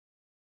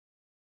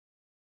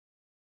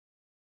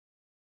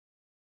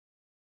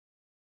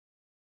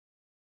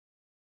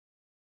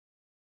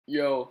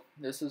Yo,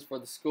 this is for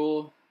the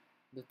school,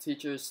 the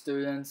teachers,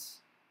 students.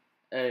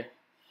 Hey,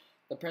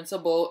 the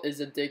principal is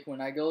a dick. When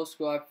I go to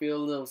school, I feel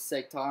a little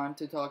sick. Time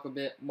to talk a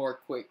bit more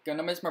quick.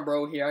 Gonna miss my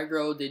bro, here I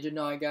grow. Did you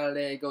know I gotta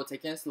let it go?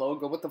 Taking it slow,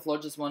 go with the flow.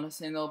 Just wanna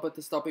say no, but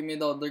to stopping me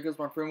though. There goes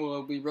my friend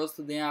will be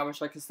roasted. The I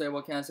wish I could say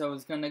what can I say. I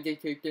was gonna get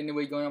kicked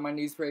anyway. Going on my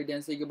knees, pray,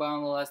 dance, say goodbye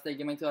on the last day.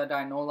 Give me till I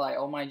die, no lie.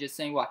 Oh my, just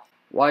saying why.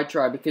 Why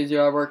try? Because you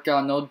gotta work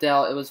out, no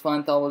doubt. It was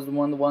fun, thought it was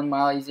 1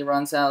 mile, easy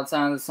run, salad,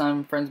 sign of the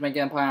sun, friends make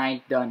empire, I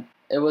ain't done.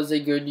 It was a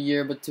good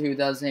year, but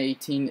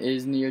 2018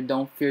 is near.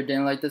 Don't fear,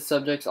 didn't like the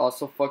subjects,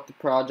 also fuck the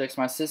projects.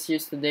 My sis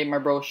used to date my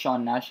bro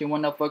Sean. Now she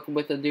wanna fuck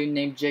with a dude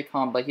named Jake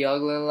Hahn, but he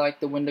ugly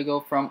like the Wendigo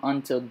from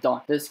Until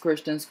Dawn. This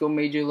Christian school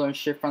made you learn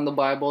shit from the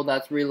Bible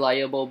that's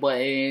reliable, but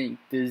it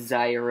ain't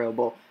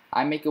desirable.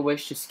 I make a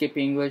wish to skip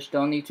English,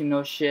 don't need to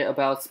know shit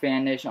about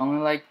Spanish,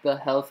 only like the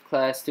health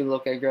class to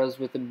look at girls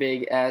with a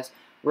big ass.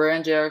 We're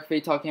in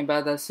geography talking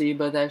about that C,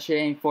 but that shit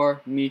ain't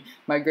for me.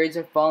 My grades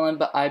are falling,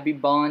 but I be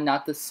ballin',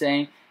 not the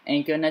same.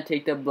 Ain't gonna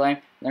take the blame.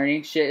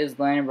 Learning shit is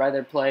lame,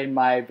 rather play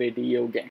my video game.